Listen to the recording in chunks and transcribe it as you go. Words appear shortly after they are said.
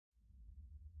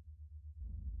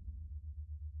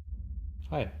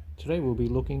Hi, today we'll be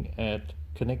looking at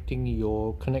connecting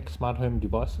your Connect Smart Home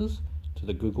devices to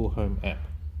the Google Home app.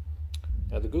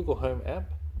 Now, the Google Home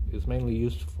app is mainly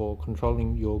used for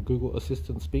controlling your Google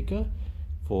Assistant speaker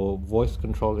for voice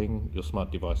controlling your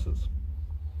smart devices.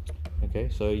 Okay,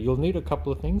 so you'll need a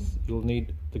couple of things. You'll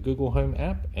need the Google Home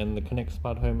app and the Connect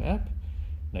Smart Home app.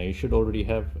 Now, you should already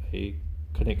have a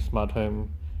Connect Smart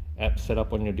Home app set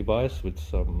up on your device with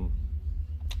some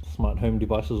smart home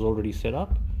devices already set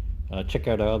up. Check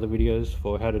out our other videos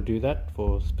for how to do that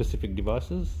for specific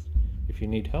devices if you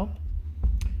need help.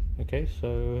 Okay,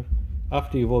 so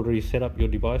after you've already set up your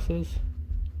devices,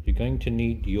 you're going to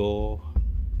need your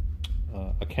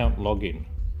account login.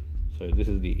 So this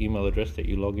is the email address that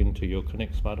you log into your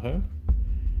Connect Smart Home.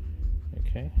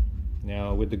 Okay,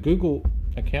 now with the Google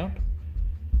account,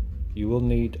 you will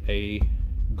need a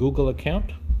Google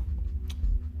account,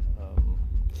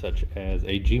 such as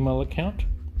a Gmail account.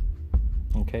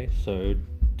 Okay, so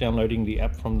downloading the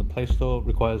app from the Play Store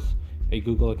requires a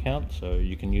Google account, so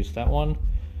you can use that one.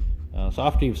 So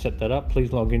after you've set that up,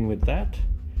 please log in with that.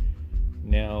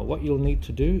 Now what you'll need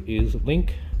to do is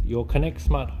link your Connect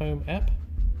Smart Home app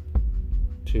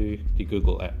to the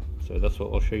Google app. So that's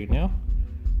what I'll show you now.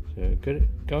 So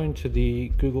go into the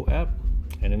Google app,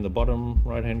 and in the bottom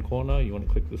right hand corner you want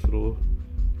to click this little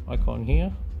icon here.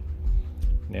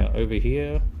 Now over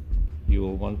here you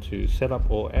will want to set up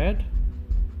or add.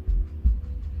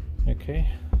 Okay,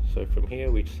 so from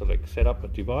here we select set up a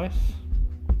device,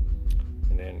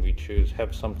 and then we choose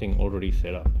have something already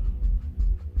set up.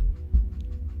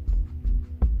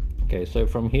 Okay, so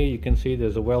from here you can see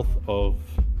there's a wealth of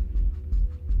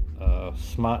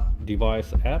smart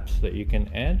device apps that you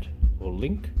can add or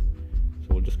link.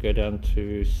 So we'll just go down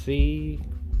to C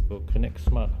for Connect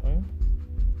Smart Home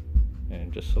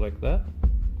and just select that.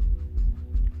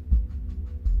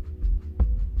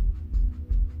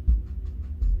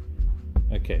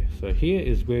 Okay, so here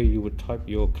is where you would type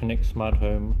your Connect Smart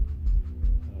Home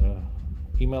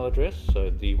email address. So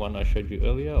the one I showed you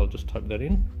earlier, I'll just type that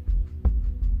in.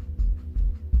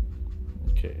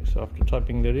 Okay, so after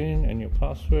typing that in and your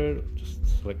password, just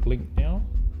select link now.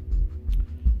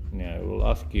 Now it will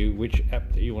ask you which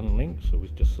app that you want to link, so we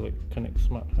just select Connect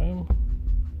Smart Home,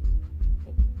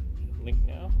 link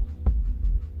now,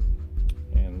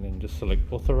 and then just select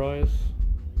authorize.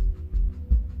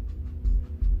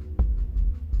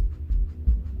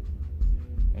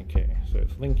 Okay, so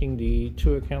it's linking the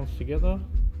two accounts together,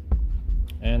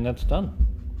 and that's done.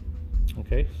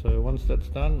 Okay, so once that's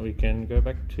done, we can go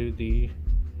back to the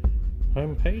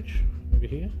home page over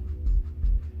here,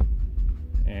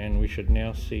 and we should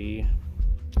now see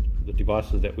the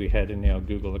devices that we had in our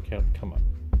Google account come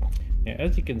up. Now,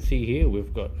 as you can see here,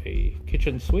 we've got a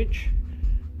kitchen switch.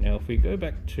 Now, if we go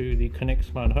back to the Connect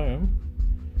Smart Home,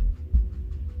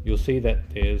 you'll see that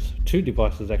there's two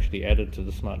devices actually added to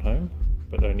the smart home,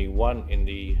 but only one in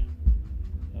the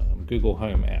Google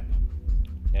Home app.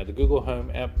 Now the Google Home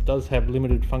app does have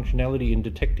limited functionality in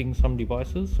detecting some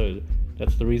devices, so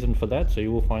that's the reason for that. So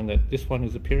you will find that this one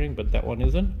is appearing but that one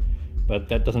isn't, but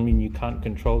that doesn't mean you can't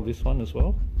control this one as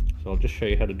well. So I'll just show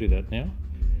you how to do that now.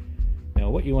 Now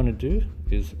what you want to do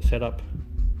is set up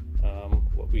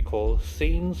what we call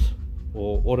scenes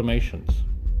or automations.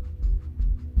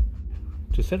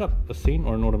 To set up a scene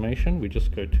or an automation, we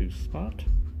just go to Smart,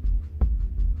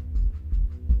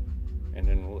 and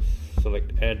then we'll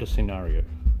select add a scenario.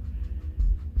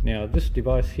 Now this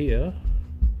device here,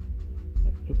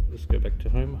 let's go back to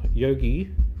home, Yogi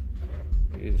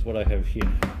is what I have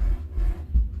here.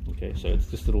 Okay, so it's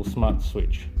this little smart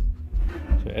switch.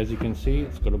 So as you can see,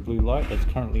 it's got a blue light that's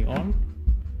currently on.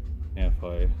 Now if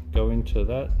I go into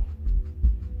that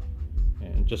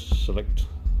and just select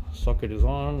socket is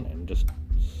on and just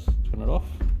turn it off,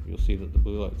 you'll see that the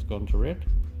blue light's gone to red.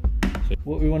 So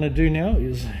what we want to do now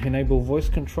is enable voice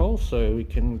control, so we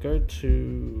can go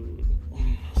to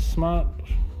Smart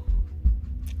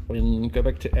and go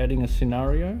back to adding a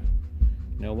scenario.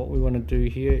 Now what we want to do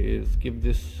here is give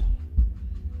this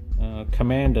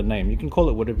command a name. You can call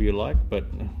it whatever you like, but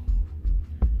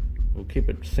we'll keep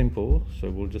it simple, so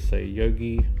we'll just say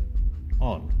Yogi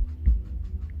on.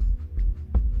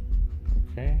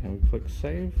 Okay, and we click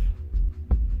save.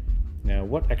 Now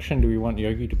what action do we want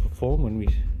Yogi to perform when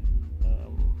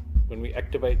we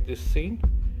activate this scene?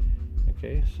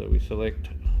 Okay, so we select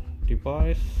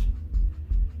device,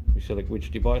 we select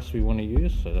which device we want to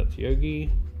use, so that's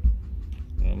Yogi,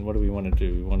 and what do we want to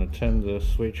do? We want to turn the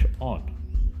switch on.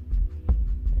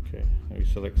 Okay, and we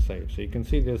select save. So you can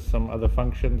see there's some other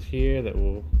functions here that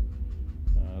will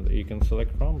that you can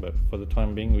select from, but for the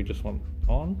time being we just want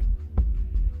on.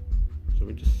 So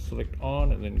we just select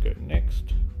on and then go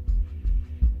next.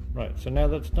 Right, so now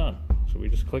that's done. So we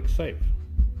just click save.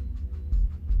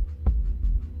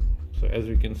 So as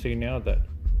we can see now that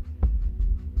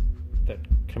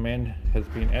command has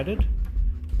been added,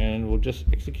 and we'll just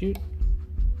execute.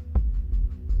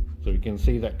 So we can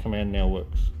see that command now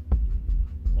works.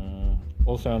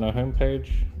 Also on our home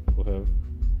page we'll have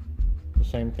the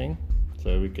same thing,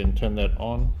 so we can turn that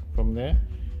on from there.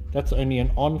 That's only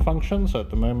an on function, so at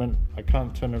the moment I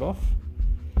can't turn it off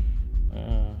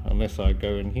unless I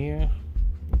go in here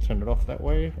and turn it off that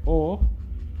way, or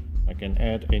I can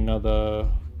add another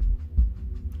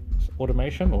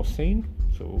automation or scene.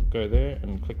 So we'll go there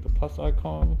and click the plus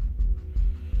icon,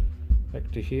 back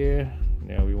to here.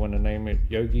 Now we want to name it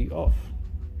Yogi Off.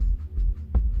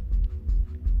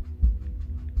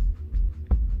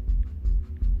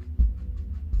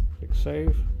 Click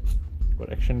save.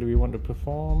 What action do we want to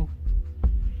perform?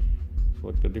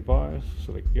 Select the device,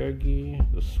 select Yogi,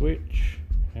 the switch,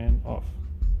 and off,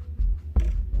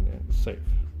 and then save.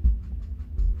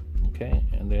 Okay,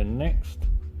 and then next.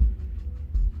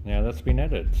 Now that's been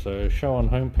added, so show on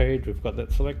home page, we've got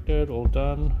that selected, all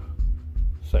done,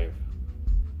 save.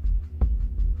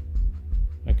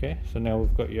 Okay, so now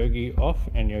we've got Yogi off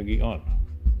and Yogi on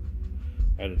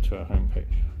added to our home page.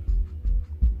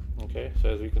 Okay, so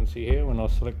as we can see here, when I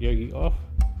select Yogi off,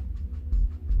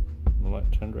 the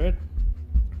light turned red.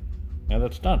 Now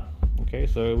that's done. Okay,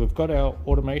 so we've got our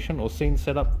automation or scene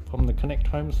set up from the Connect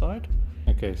Home side.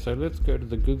 Okay, so let's go to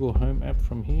the Google Home app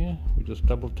from here. We just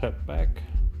double tap back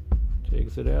to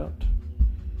exit out.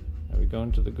 Now we go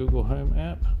into the Google Home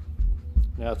app.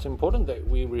 Now it's important that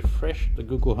we refresh the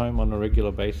Google Home on a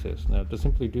regular basis. Now to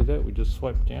simply do that, we just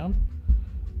swipe down.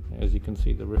 As you can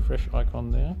see, the refresh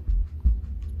icon there.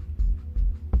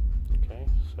 Okay,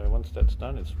 so once that's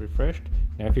done, it's refreshed.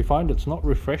 Now if you find it's not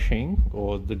refreshing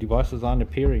or the devices aren't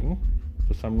appearing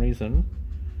for some reason,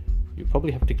 you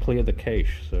probably have to clear the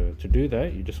cache. So to do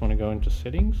that, you just want to go into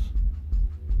settings,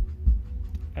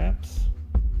 apps,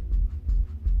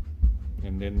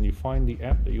 and then you find the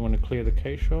app that you want to clear the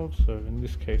cache of. So in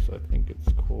this case, I think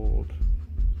it's called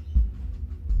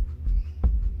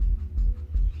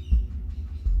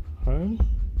Home.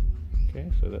 Okay,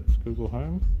 so that's Google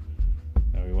Home.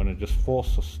 Now we want to just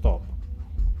force a stop.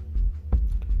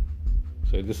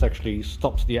 So this actually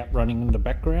stops the app running in the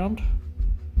background,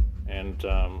 and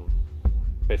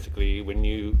basically when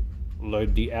you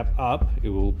load the app up, it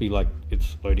will be like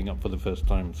it's loading up for the first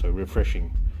time, so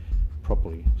refreshing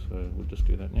properly. So we'll just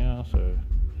do that now. So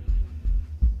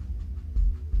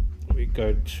we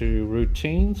go to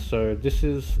routines. So this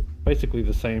is basically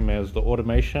the same as the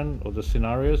automation or the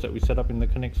scenarios that we set up in the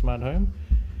Connect Smart Home.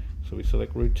 So we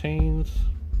select routines.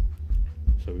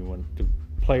 So we want to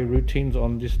play routines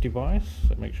on this device,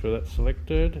 so make sure that's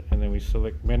selected, and then we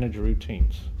select manage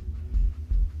routines.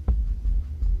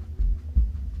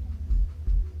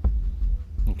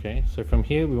 Okay, so from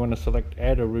here we want to select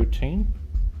add a routine.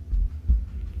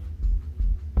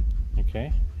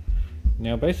 Okay,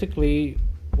 now basically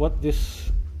what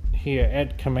this here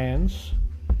add commands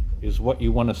is what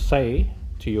you want to say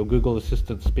to your Google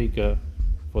Assistant speaker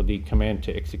for the command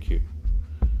to execute.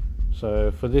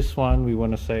 So for this one we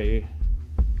want to say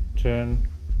turn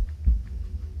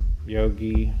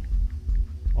Yogi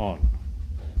on.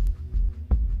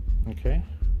 Okay,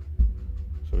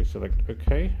 so we select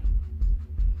OK.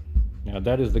 Now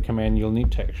that is the command you'll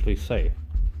need to actually say.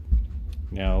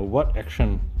 Now what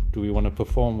action do we want to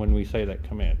perform when we say that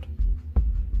command?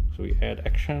 So we add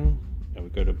action, and we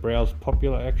go to browse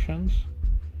popular actions,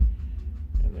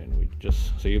 and then we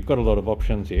just, so you've got a lot of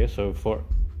options here. So for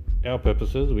our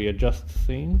purposes, we adjust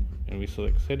scene and we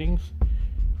select settings.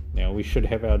 Now we should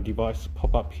have our device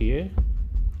pop up here.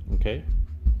 Okay,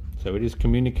 so it is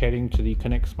communicating to the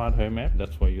Connect Smart Home app.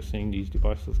 That's why you're seeing these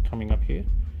devices coming up here.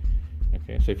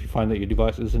 Okay, so if you find that your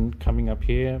device isn't coming up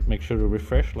here, make sure to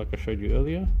refresh like I showed you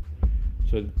earlier.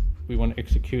 So we want to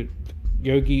execute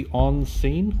Yogi on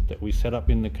scene that we set up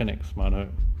in the Connect Smart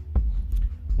Home.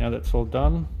 Now that's all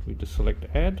done, we just select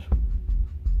add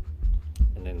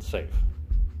and then save.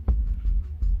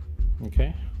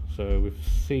 Okay, so we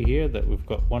see here that we've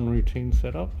got one routine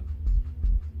set up.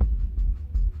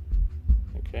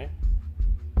 Okay,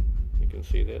 you can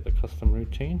see there the custom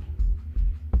routine.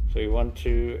 So we want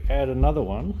to add another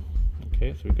one.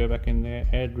 Okay, so we go back in there,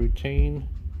 add routine,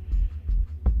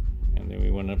 and then we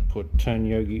want to put turn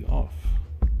Yogi off.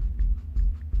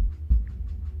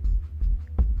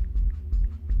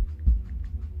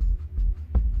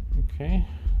 Okay,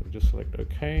 we just select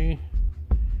OK,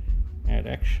 add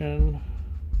action,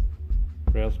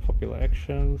 browse popular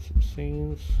actions,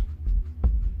 scenes,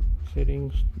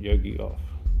 settings, Yogi off,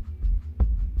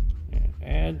 and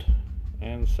add,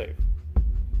 and save.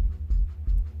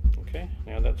 Okay,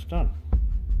 now that's done.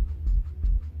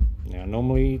 Now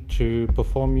normally to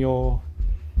perform your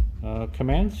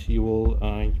commands, you will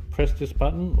press this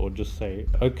button or just say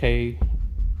OK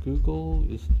Google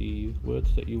is the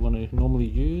words that you want to normally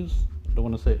use. I don't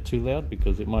want to say it too loud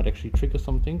because it might actually trigger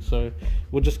something, so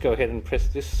we'll just go ahead and press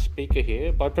this speaker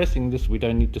here. By pressing this, we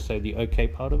don't need to say the OK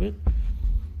part of it.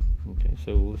 Okay,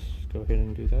 so let's go ahead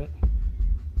and do that.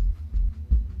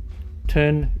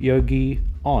 Turn Yogi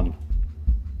on.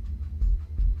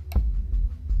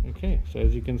 Okay, so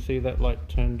as you can see, that light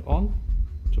turned on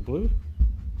to blue.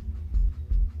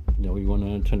 Now we want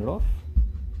to turn it off.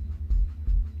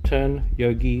 Turn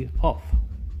Yogi off.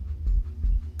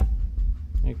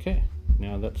 Okay,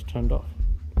 now that's turned off.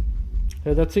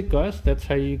 So that's it, guys. That's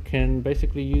how you can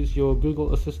basically use your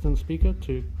Google Assistant speaker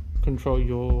to control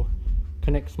your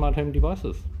Connect smart home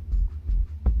devices.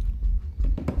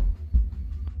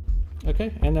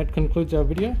 Okay, and that concludes our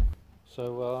video.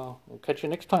 So we'll catch you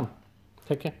next time.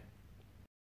 Take care.